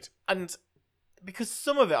 Agreed. And because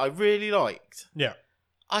some of it I really liked. Yeah.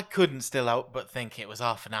 I couldn't still help but think it was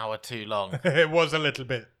half an hour too long. It was a little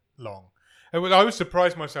bit long. I was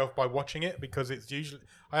surprised myself by watching it because it's usually...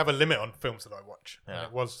 I have a limit on films that I watch. Yeah. And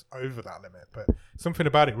it was over that limit. But something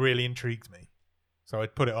about it really intrigued me. So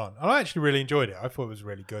I'd put it on. And I actually really enjoyed it. I thought it was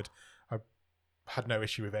really good. I had no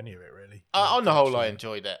issue with any of it, really. On the whole, I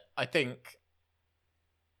enjoyed it. I think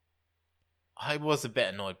I was a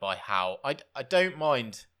bit annoyed by how... I don't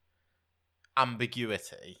mind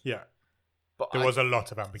ambiguity. Yeah. But there was a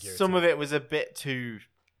lot of ambiguity. Some of it was a bit too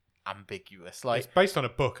ambiguous. Like, it's based on a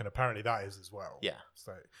book, and apparently that is as well. Yeah.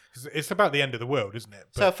 So it's about the end of the world, isn't it?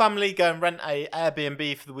 So a family go and rent a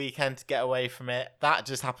Airbnb for the weekend to get away from it. That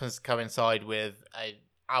just happens to coincide with an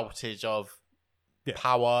outage of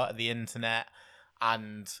power, the internet,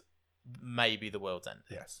 and maybe the world's end.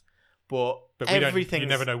 Yes. But you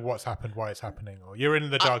never know what's happened, why it's happening, or you're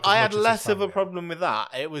in the dark. I had less of a problem with that.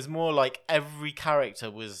 It was more like every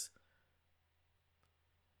character was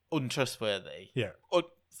untrustworthy. Yeah.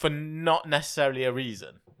 For not necessarily a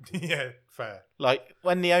reason. Yeah, fair. Like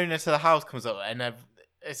when the owner to the house comes up and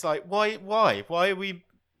it's like, why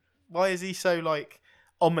is he so like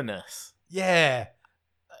ominous? Yeah.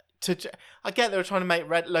 I get they were trying to make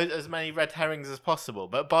as many red herrings as possible,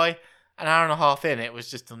 but by an hour and a half in, it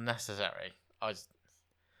was just unnecessary.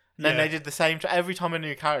 Then they did the same. Every time a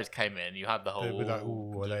new character came in, you had the whole. Like,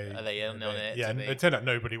 are they in on it? Yeah, and it turned out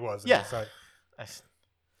nobody was. Yeah. So,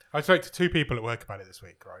 I spoke to 2 people at work about it this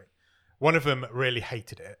week, right? One of them really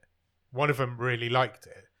hated it. One of them really liked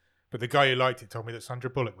it. But the guy who liked it told me that Sandra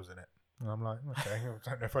Bullock was in it. And I'm like, okay, I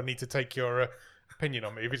don't know if I need to take your opinion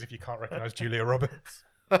on movies if you can't recognise Julia Roberts.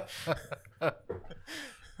 It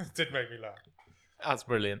did make me laugh. That's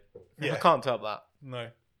brilliant. Yeah. I can't top that. No.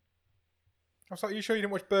 I was like, you sure you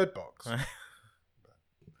didn't watch Bird Box?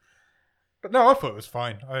 But no, I thought it was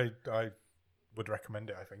fine. I would recommend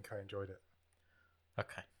it, I think. I enjoyed it.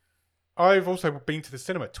 Okay. I've also been to the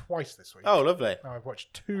cinema twice this week. Oh, lovely. I've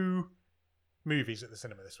watched 2 movies at the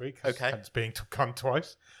cinema this week. Okay. Hence being gone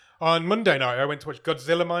twice. On Monday night, I went to watch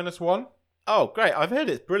Godzilla -1. Oh, great. I've heard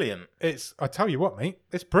it's brilliant. I tell you what, mate,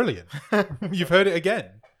 it's brilliant. You've heard it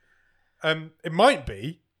again. It might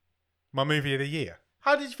be my movie of the year.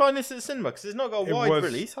 How did you find this at the cinema? Because it's not got a wide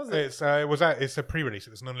release, has it? It's a pre-release.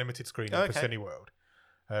 It was an unlimited screening for Cineworld.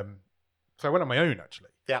 So I went on my own, actually.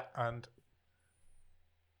 Yeah. And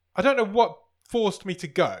I don't know what forced me to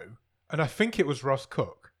go, and I think it was Ross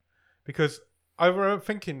Cook, because I remember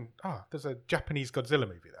thinking, there's a Japanese Godzilla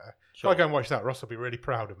movie there. Sure. If I go and watch that, Ross will be really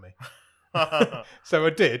proud of me. So I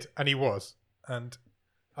did, and he was. And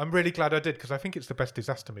I'm really glad I did, because I think it's the best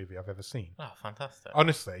disaster movie I've ever seen. Oh, fantastic.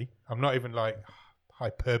 Honestly, I'm not even like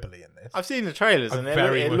hyperbole in this. I've seen the trailers, and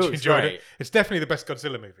very it much looks enjoyed great. it. It's definitely the best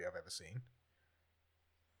Godzilla movie I've ever seen.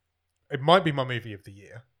 It might be my movie of the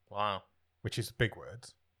year, Wow. which is big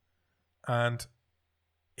words. And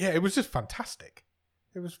yeah, it was just fantastic.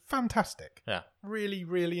 It was fantastic. Yeah. Really,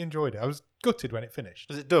 really enjoyed it. I was gutted when it finished.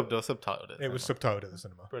 Was it dubbed or subtitled? It was subtitled at the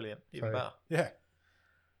cinema. Brilliant. Even So, better. Yeah.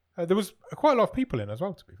 There was quite a lot of people in as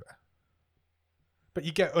well, to be fair. But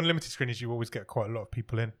you get unlimited screenings, you always get quite a lot of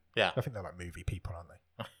people in. Yeah. I think they're like movie people, aren't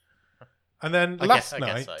they? And then I last guess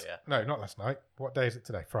night... so, yeah. No, not last night. What day is it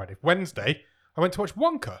today? Friday. Wednesday, I went to watch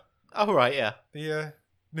Wonka. Oh, right, yeah. The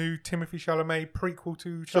new Timothée Chalamet prequel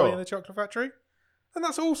to Sure. Charlie and the Chocolate Factory. And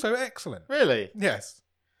that's also excellent. Really? Yes.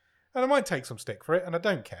 And I might take some stick for it, and I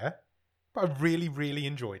don't care. But I really, really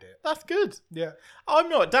enjoyed it. That's good. Yeah. I'm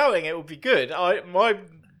not doubting it would be good. I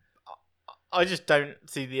just don't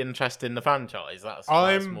see the interest in the franchise. That's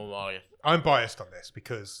more my... I'm biased on this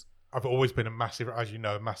because I've always been a massive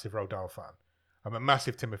Roald Dahl fan. I'm a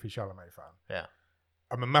massive Timothée Chalamet fan. Yeah.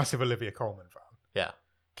 I'm a massive Olivia Colman fan. Yeah.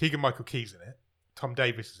 Keegan-Michael Key's in it. Tom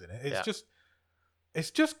Davis is in it.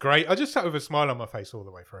 It's just great. I just sat with a smile on my face all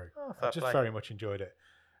the way through. Oh, I just very much enjoyed it.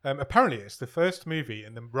 Apparently, it's the first movie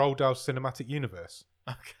in the Roald Dahl cinematic universe.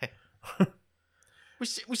 Okay.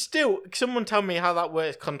 we still... Someone tell me how that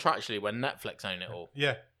works contractually when Netflix own it all.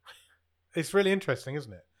 Yeah. It's really interesting,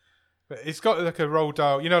 isn't it? But it's got like a Roald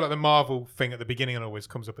Dahl... You know, like the Marvel thing at the beginning and always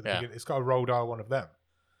comes up at the beginning. It's got a Roald Dahl one of them.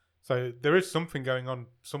 So there is something going on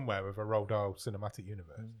somewhere with a Roald Dahl cinematic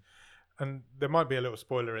universe. And there might be a little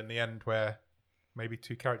spoiler in the end where maybe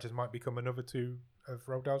 2 characters might become another 2 of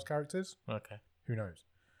Roald Dahl's characters. Okay. Who knows?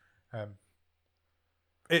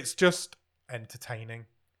 It's just entertaining.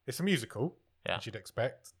 It's a musical, as you'd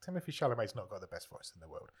expect. Timothée Chalamet's not got the best voice in the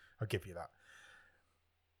world. I'll give you that.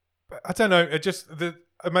 But I don't know.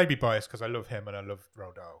 I may be biased because I love him and I love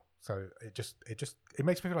Roald Dahl. So it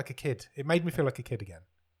makes me feel like a kid. It made me feel like a kid again,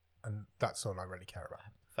 and that's all I really care about.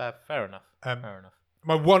 Fair enough. Fair enough.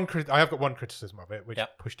 I have got one criticism of it, which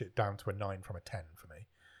pushed it down to a 9 from a 10 for me.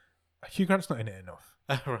 Hugh Grant's not in it enough.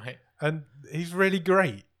 Right. And he's really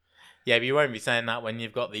great. Yeah, but you won't be saying that when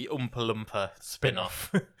you've got the Oompa Loompa spin-off.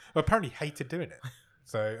 Well, apparently he hated doing it.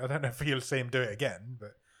 So I don't know if you'll see him do it again.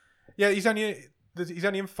 But yeah, he's only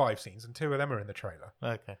in 5 scenes and 2 of them are in the trailer.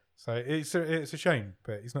 Okay. So it's a shame,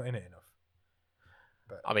 but he's not in it enough.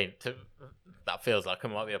 But I mean, that feels like it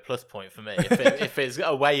might be a plus point for me if it's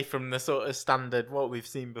away from the sort of standard what we've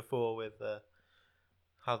seen before with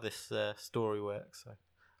how this story works. So,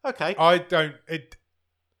 okay, I don't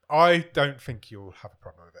think you'll have a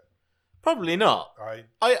problem with it. Probably not. I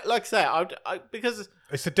like I say, I because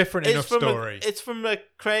it's a different enough story. It's from a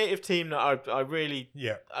creative team that I really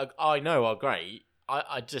I know are great.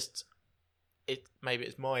 I just maybe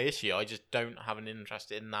it's my issue. I just don't have an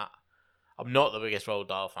interest in that. I'm not the biggest Roald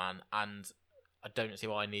Dahl fan, and I don't see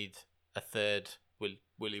why I need a third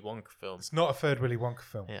Willy Wonka film. It's not a third Willy Wonka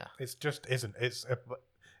film. Yeah, it just isn't.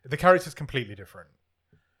 The character's completely different.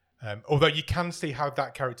 Although you can see how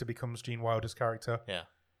that character becomes Gene Wilder's character. Yeah.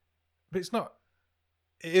 But it's not.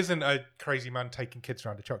 It isn't a crazy man taking kids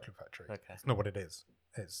around a chocolate factory. Okay. It's not what it is.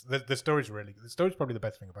 It's the story's the story's probably the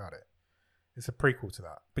best thing about it. It's a prequel to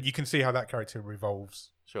that, but you can see how that character revolves.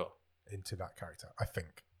 Sure. Into that character, I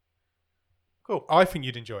think. Cool. I think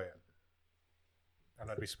you'd enjoy it,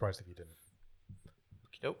 and I'd be surprised if you didn't.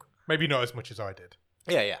 Okey-doke. Maybe not as much as I did.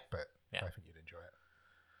 Yeah. But I think you'd enjoy it.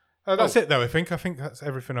 That's it, though. I think that's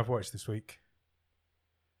everything I've watched this week.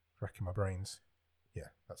 Racking my brains. Yeah,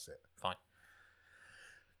 that's it. Fine.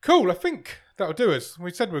 Cool. I think that'll do us.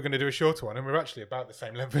 We said we were going to do a shorter one, and we're actually about the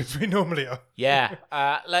same length as we normally are. Yeah.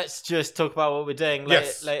 Let's just talk about what we're doing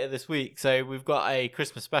later this week. So we've got a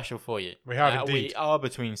Christmas special for you. We have indeed. We are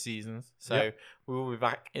between seasons, so we will be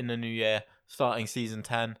back in the new year, starting season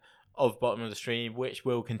 10 of Bottom of the Stream, which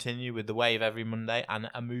will continue with The Wave every Monday and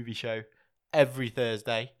a movie show every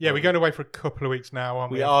Thursday. Yeah, we're going away for a couple of weeks now.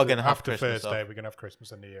 Aren't we? We are going to have after Christmas Thursday. off. We're going to have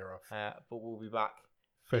Christmas and New Year off. But we'll be back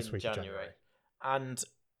First in week January. of January. And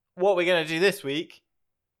what we're going to do this week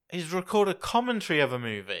is record a commentary of a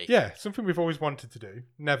movie. Yeah, something we've always wanted to do,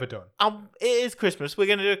 never done. It is Christmas. We're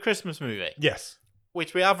going to do a Christmas movie, Yes,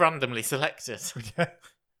 which we have randomly selected.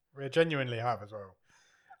 we genuinely have as well.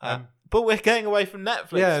 But we're going away from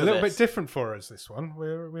Netflix. Yeah, for a little this. bit different for us. This one,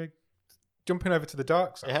 we're jumping over to the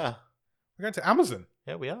dark side. Yeah, We're going to Amazon.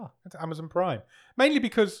 yeah, we are. Going to Amazon Prime, mainly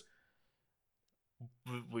because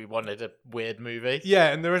We wanted a weird movie. yeah,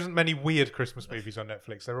 and there isn't many weird Christmas movies on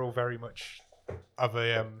Netflix. They're all very much of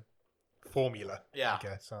a formula. Yeah. I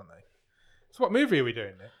guess, aren't they? So, what movie are we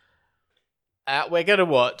doing, Nick? We're going to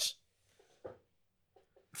watch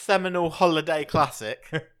seminal holiday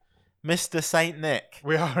classic, Mr. Saint Nick.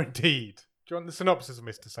 We are indeed. Do you want the synopsis of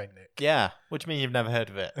Mr. Saint Nick? Yeah, which means you've never heard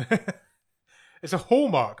of it. It's a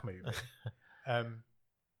Hallmark movie.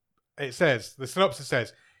 It says, the synopsis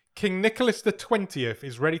says, King Nicholas the 20th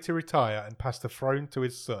is ready to retire and pass the throne to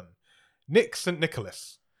his son, Nick St.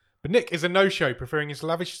 Nicholas. But Nick is a no-show, preferring his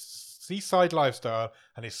lavish seaside lifestyle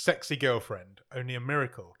and his sexy girlfriend. Only a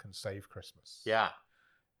miracle can save Christmas. Yeah.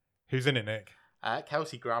 Who's in it, Nick?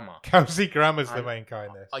 Kelsey Grammer. Kelsey Grammer's the main guy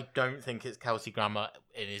in this. I don't think it's Kelsey Grammer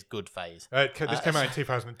in his good phase. This came out in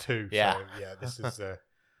 2002. Yeah. So, yeah, this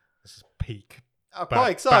is peak. I'm quite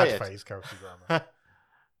excited. Bad phase Kelsey Grammer.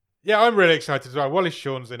 Yeah, I'm really excited as well. Wallace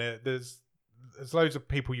Shawn's in it. There's loads of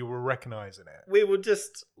people you will recognise in it. We will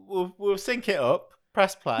just we'll sync it up,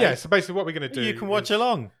 press play. Yeah, so basically what we're going to do, you can watch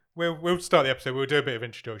along. We'll start the episode. We'll do a bit of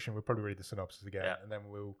introduction. We'll probably read the synopsis again, and then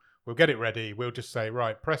we'll get it ready. We'll just say,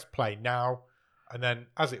 right, press play now, and then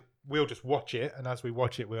we'll just watch it, and as we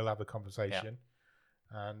watch it, we'll have a conversation,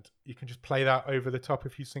 and you can just play that over the top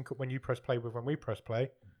if you sync up when you press play with when we press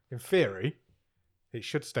play. In theory, it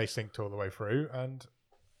should stay synced all the way through, and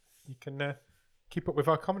you can keep up with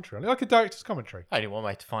our commentary on it, like a director's commentary. Only one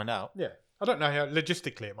way to find out. Yeah, I don't know how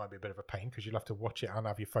logistically it might be a bit of a pain because you'll have to watch it and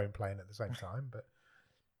have your phone playing at the same time, but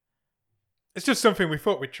it's just something we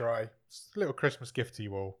thought we'd try. It's a little Christmas gift to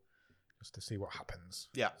you all, just to see what happens.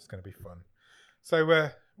 Yeah, it's going to be fun. So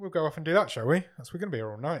we'll go off and do that, shall we? We're going to be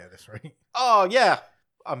here all night at this rate. Oh yeah,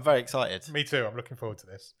 I'm very excited. Me too. I'm looking forward to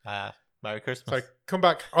this. Merry Christmas. So come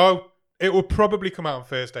back. Oh, it will probably come out on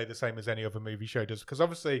Thursday, the same as any other movie show does, because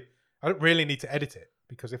obviously I don't really need to edit it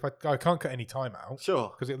because if I can't cut any time out,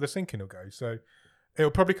 sure, because the syncing will go. So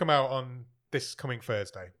it'll probably come out on this coming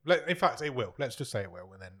Thursday. In fact, it will. Let's just say it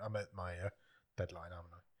will, and then I'm at my deadline,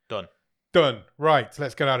 haven't I? Done. Right,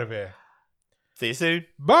 let's get out of here. See you soon.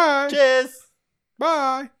 Bye. Cheers.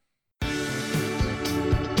 Bye.